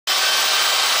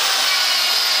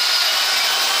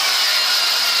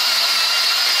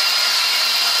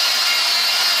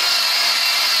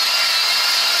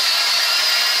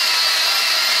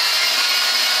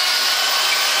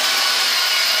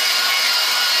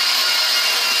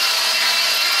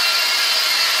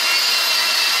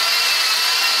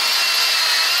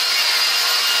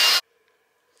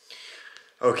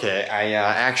Okay, I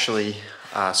actually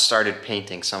started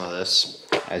painting some of this,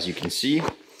 as you can see,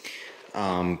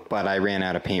 but I ran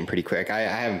out of paint pretty quick. I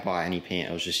haven't bought any paint.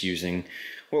 I was just using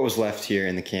what was left here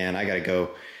in the can. I gotta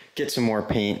go get some more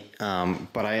paint,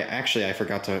 but I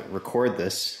forgot to record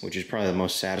this, which is probably the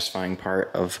most satisfying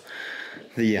part of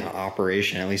the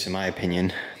operation, at least in my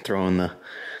opinion, throwing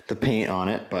the paint on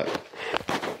it. But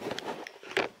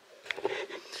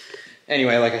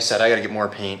anyway, like I said, I gotta get more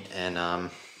paint, and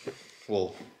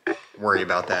we'll worry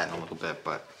about that in a little bit.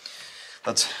 But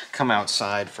let's come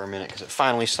outside for a minute because it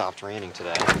finally stopped raining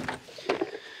today.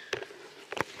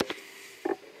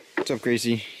 What's up,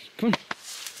 Gracie? Come on.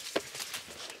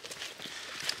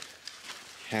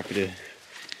 Happy to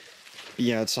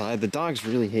be outside. The dogs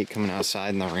really hate coming outside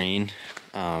in the rain.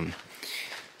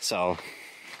 So,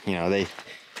 you know, they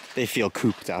feel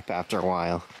cooped up after a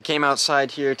while. Came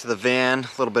outside here to the van, a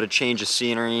little bit of change of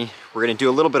scenery. We're gonna do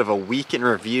a little bit of a week in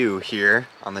review here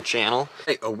on the channel.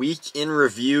 Hey, a week in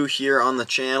review here on the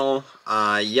channel.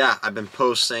 Yeah, I've been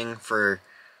posting for,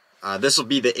 this will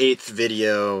be the 8th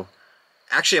video.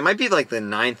 Actually, it might be like the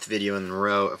 9th video in a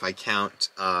row if I count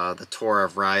the Tour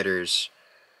of Riders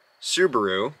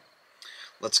Subaru.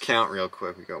 Let's count real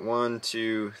quick. We got 1,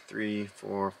 2, 3,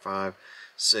 4, 5,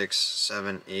 6,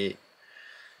 7, 8,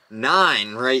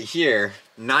 9 right here.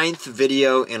 9th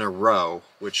video in a row,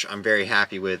 which I'm very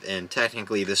happy with, and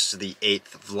technically this is the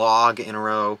 8th vlog in a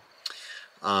row,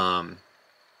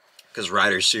 because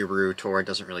Riders Subaru Tour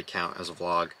doesn't really count as a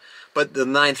vlog, but the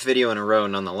 9th video in a row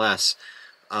nonetheless.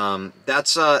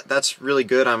 That's really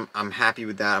good. I'm happy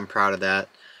with that. I'm proud of that.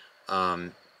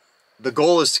 The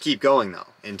goal is to keep going though,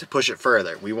 and to push it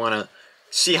further. We want to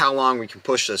see how long we can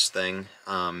push this thing,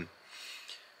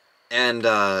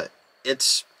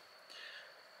 it's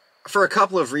for a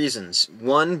couple of reasons.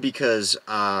 One, because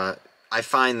I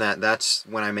find that that's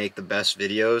when I make the best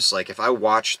videos. Like, if I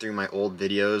watch through my old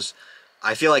videos,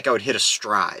 I feel like I would hit a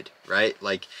stride, right?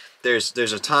 Like, there's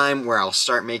a time where I'll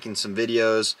start making some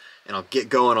videos, and I'll get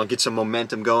going, I'll get some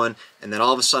momentum going, and then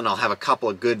all of a sudden I'll have a couple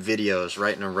of good videos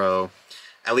right in a row.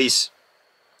 At least,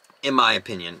 in my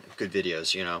opinion, good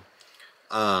videos, you know.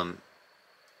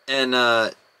 And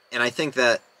I think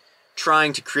that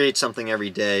trying to create something every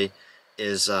day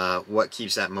is what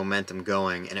keeps that momentum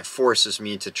going, and it forces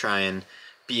me to try and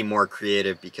be more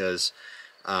creative because,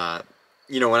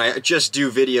 you know, when I just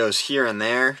do videos here and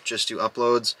there, just do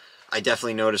uploads, I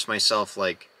definitely notice myself,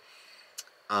 like,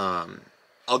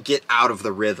 I'll get out of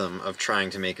the rhythm of trying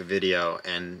to make a video,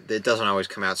 and it doesn't always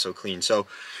come out so clean. So,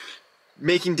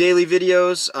 making daily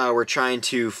videos, we're trying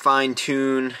to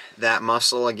fine-tune that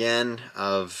muscle again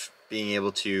of being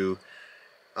able to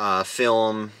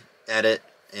film, edit,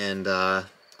 and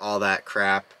all that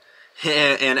crap,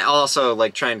 and also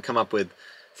like trying to come up with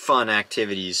fun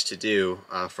activities to do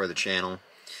for the channel.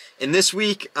 And this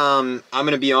week, I'm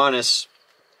gonna be honest,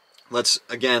 let's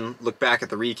again look back at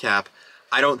the recap.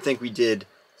 I don't think we did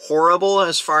horrible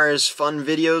as far as fun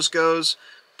videos goes,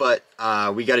 but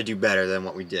we got to do better than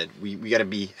what we did. We got to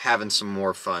be having some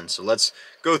more fun. So let's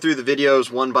go through the videos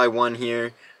one by one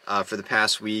here for the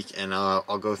past week, and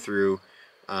I'll go through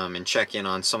and check in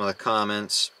on some of the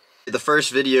comments. The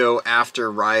first video after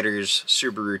Riders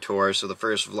Subaru Tour, so the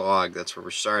first vlog, that's where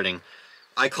we're starting.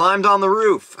 I climbed on the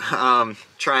roof,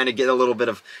 trying to get a little bit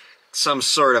of some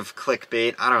sort of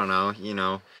clickbait. I don't know, you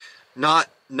know.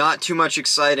 Not too much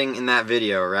exciting in that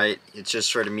video, right? It's just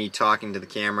sort of me talking to the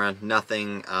camera.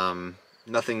 Nothing,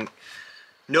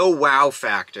 no wow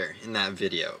factor in that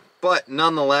video. But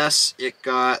nonetheless, it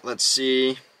got, let's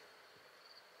see,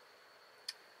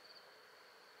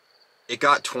 it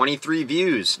got 23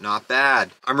 views. Not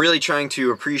bad. I'm really trying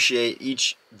to appreciate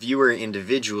each viewer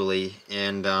individually,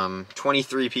 and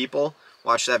 23 people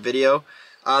watched that video.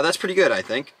 That's pretty good, I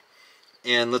think.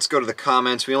 And let's go to the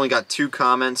comments. We only got 2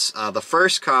 comments. The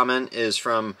first comment is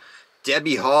from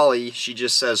Debbie Hawley. She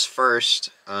just says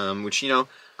first, which, you know,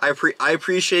 I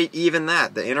appreciate even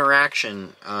that. The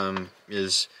interaction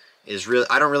is really,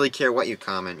 I don't really care what you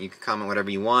comment. You can comment whatever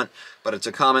you want, but it's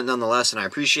a comment nonetheless, and I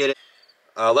appreciate it.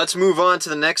 Let's move on to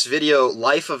the next video,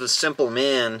 Life of a Simple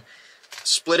Man,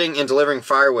 splitting and delivering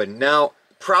firewood. Now,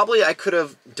 probably I could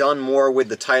have done more with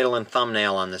the title and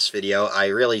thumbnail on this video. I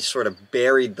really sort of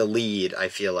buried the lead, I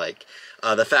feel like.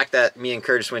 The fact that me and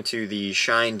Curtis went to the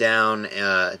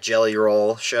Shinedown Jelly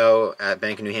Roll show at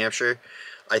Bank of New Hampshire,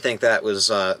 I think that was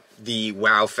the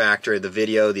wow factor of the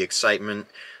video, the excitement.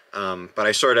 But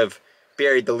I sort of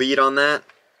buried the lead on that.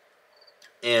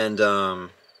 And,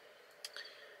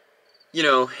 you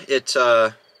know,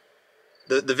 the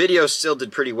video still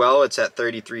did pretty well. It's at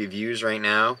 33 views right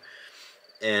now.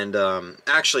 And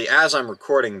actually, as I'm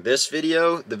recording this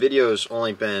video, the video's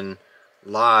only been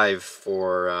live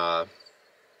for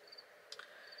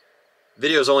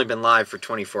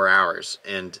 24 hours,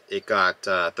 and it got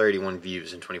 31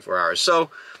 views in 24 hours.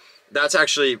 So that's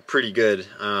actually pretty good.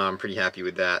 I'm pretty happy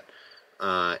with that.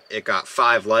 It got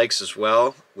 5 likes as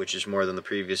well, which is more than the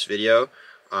previous video.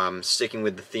 Sticking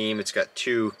with the theme, it's got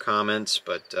 2 comments,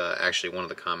 but actually one of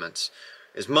the comments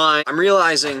is mine. I'm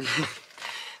realizing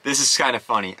this is kind of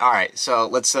funny. Alright, so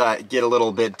let's get a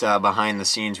little bit behind the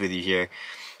scenes with you here.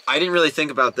 I didn't really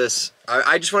think about this.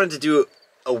 I just wanted to do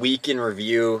a week in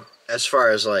review as far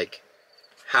as like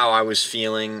how I was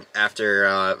feeling after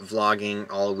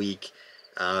vlogging all week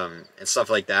and stuff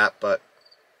like that. But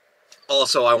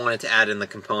also I wanted to add in the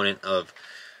component of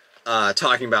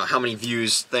talking about how many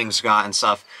views things got and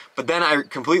stuff. But then I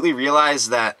completely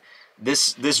realized that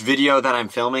this video that I'm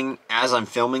filming, as I'm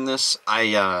filming this,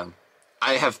 I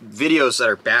have videos that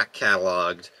are back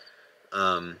cataloged,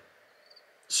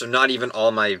 so not even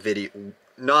all my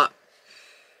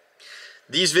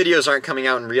these videos aren't coming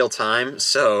out in real time,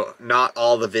 so not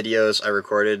all the videos I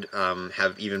recorded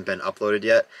have even been uploaded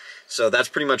yet. So that's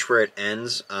pretty much where it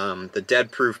ends. The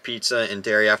Dead Proof Pizza and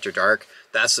Dairy After Dark,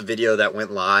 that's the video that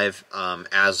went live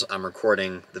as I'm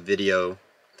recording the video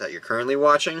that you're currently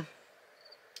watching.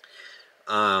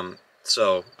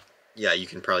 So yeah, you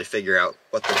can probably figure out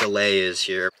what the delay is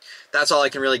here. That's all I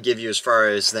can really give you as far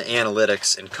as the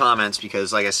analytics and comments,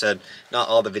 because like I said, not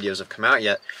all the videos have come out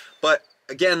yet. But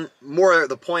again, more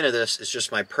the point of this is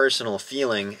just my personal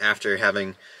feeling after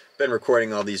having been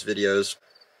recording all these videos.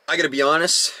 I gotta be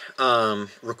honest,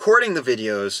 recording the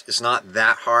videos is not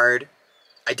that hard.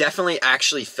 I definitely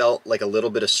actually felt like a little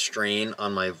bit of strain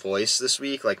on my voice this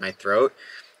week, like my throat,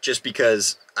 just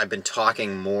because I've been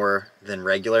talking more than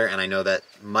regular, and I know that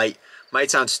might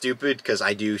sound stupid because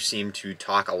I do seem to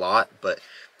talk a lot, but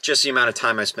just the amount of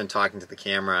time I spend talking to the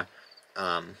camera,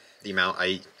 the amount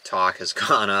I talk has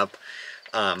gone up.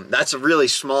 That's a really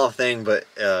small thing, but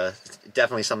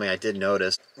definitely something I did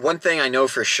notice. One thing I know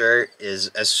for sure is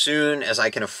as soon as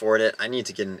I can afford it, I need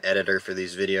to get an editor for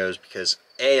these videos, because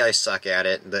A, I suck at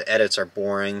it, the edits are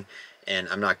boring, and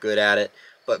I'm not good at it,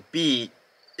 but B,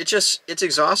 it's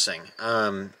exhausting,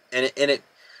 and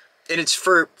it's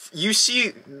for, you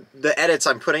see the edits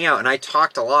I'm putting out, and I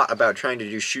talked a lot about trying to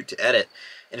do shoot to edit,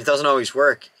 and it doesn't always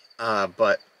work,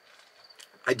 but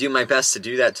I do my best to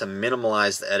do that, to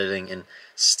minimize the editing, and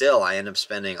still I end up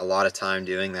spending a lot of time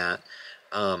doing that.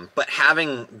 But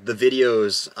having the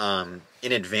videos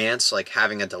in advance, like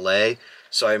having a delay,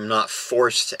 so I'm not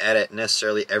forced to edit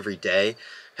necessarily every day,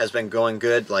 has been going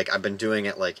good. Like I've been doing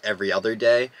it like every other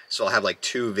day, so I'll have like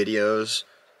 2 videos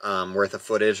worth of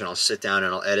footage, and I'll sit down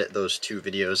and I'll edit those 2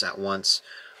 videos at once,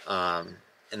 and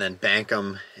then bank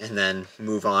them, and then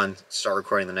move on, start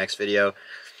recording the next video.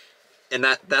 And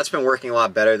that's been working a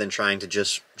lot better than trying to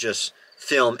just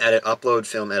film, edit, upload,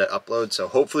 film, edit, upload. So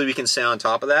hopefully we can stay on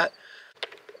top of that.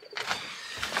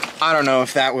 I don't know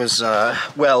if that was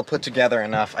well put together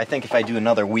enough. I think if I do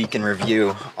another week in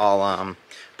review, I'll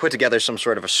put together some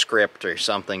sort of a script or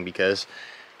something, because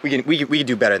we can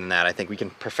do better than that. I think we can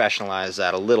professionalize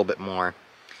that a little bit more.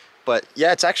 But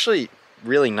yeah, it's actually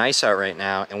really nice out right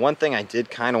now. And one thing I did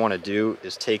kind of want to do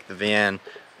is take the van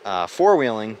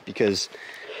four-wheeling, because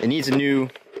it needs a new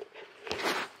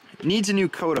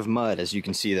coat of mud. As you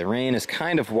can see, the rain has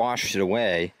kind of washed it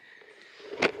away.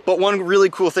 But one really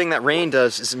cool thing that rain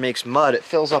does is it makes mud. It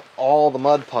fills up all the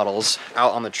mud puddles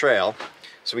out on the trail.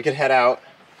 So we could head out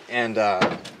and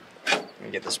let me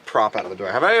get this prop out of the door.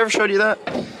 Have I ever showed you that?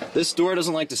 This door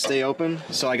doesn't like to stay open,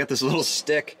 so I got this little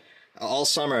stick. All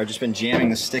summer I've just been jamming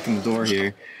the stick in the door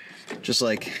here, just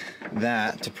like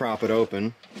that, to prop it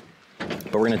open.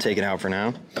 But we're gonna take it out for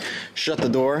now. Shut the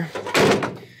door.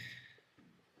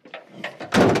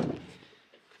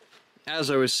 As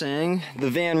I was saying, the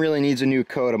van really needs a new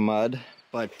coat of mud,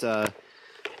 but I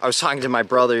was talking to my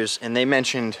brothers and they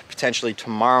mentioned potentially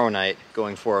tomorrow night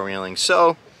going four-wheeling.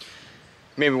 So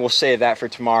maybe we'll save that for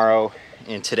tomorrow,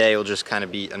 and today will just kind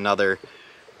of be another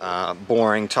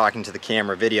boring talking to the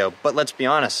camera video. But let's be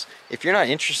honest, if you're not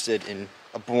interested in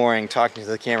a boring talking to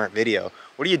the camera video,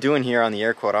 what are you doing here on the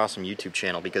Air Quote Awesome YouTube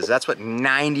channel? Because that's what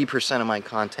 90% of my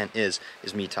content is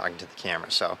me talking to the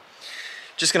camera. So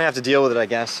just gonna have to deal with it, I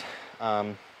guess.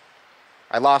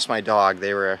 I lost my dog.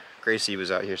 Gracie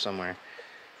was out here somewhere.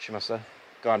 She must have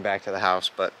gone back to the house.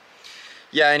 But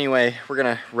yeah, anyway, we're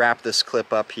gonna wrap this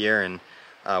clip up here, and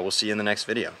we'll see you in the next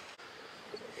video.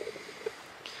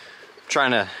 I'm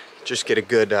trying to just get a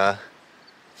good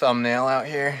thumbnail out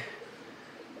here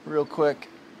real quick.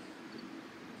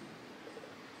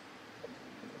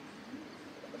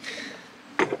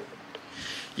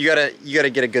 you gotta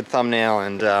get a good thumbnail,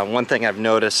 and one thing I've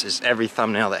noticed is every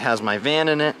thumbnail that has my van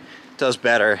in it does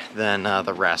better than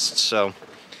the rest. So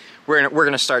we're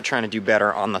gonna start trying to do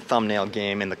better on the thumbnail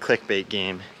game and the clickbait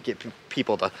game, get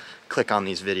people to click on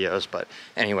these videos. But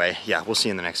anyway, yeah, we'll see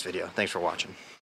you in the next video. Thanks for watching.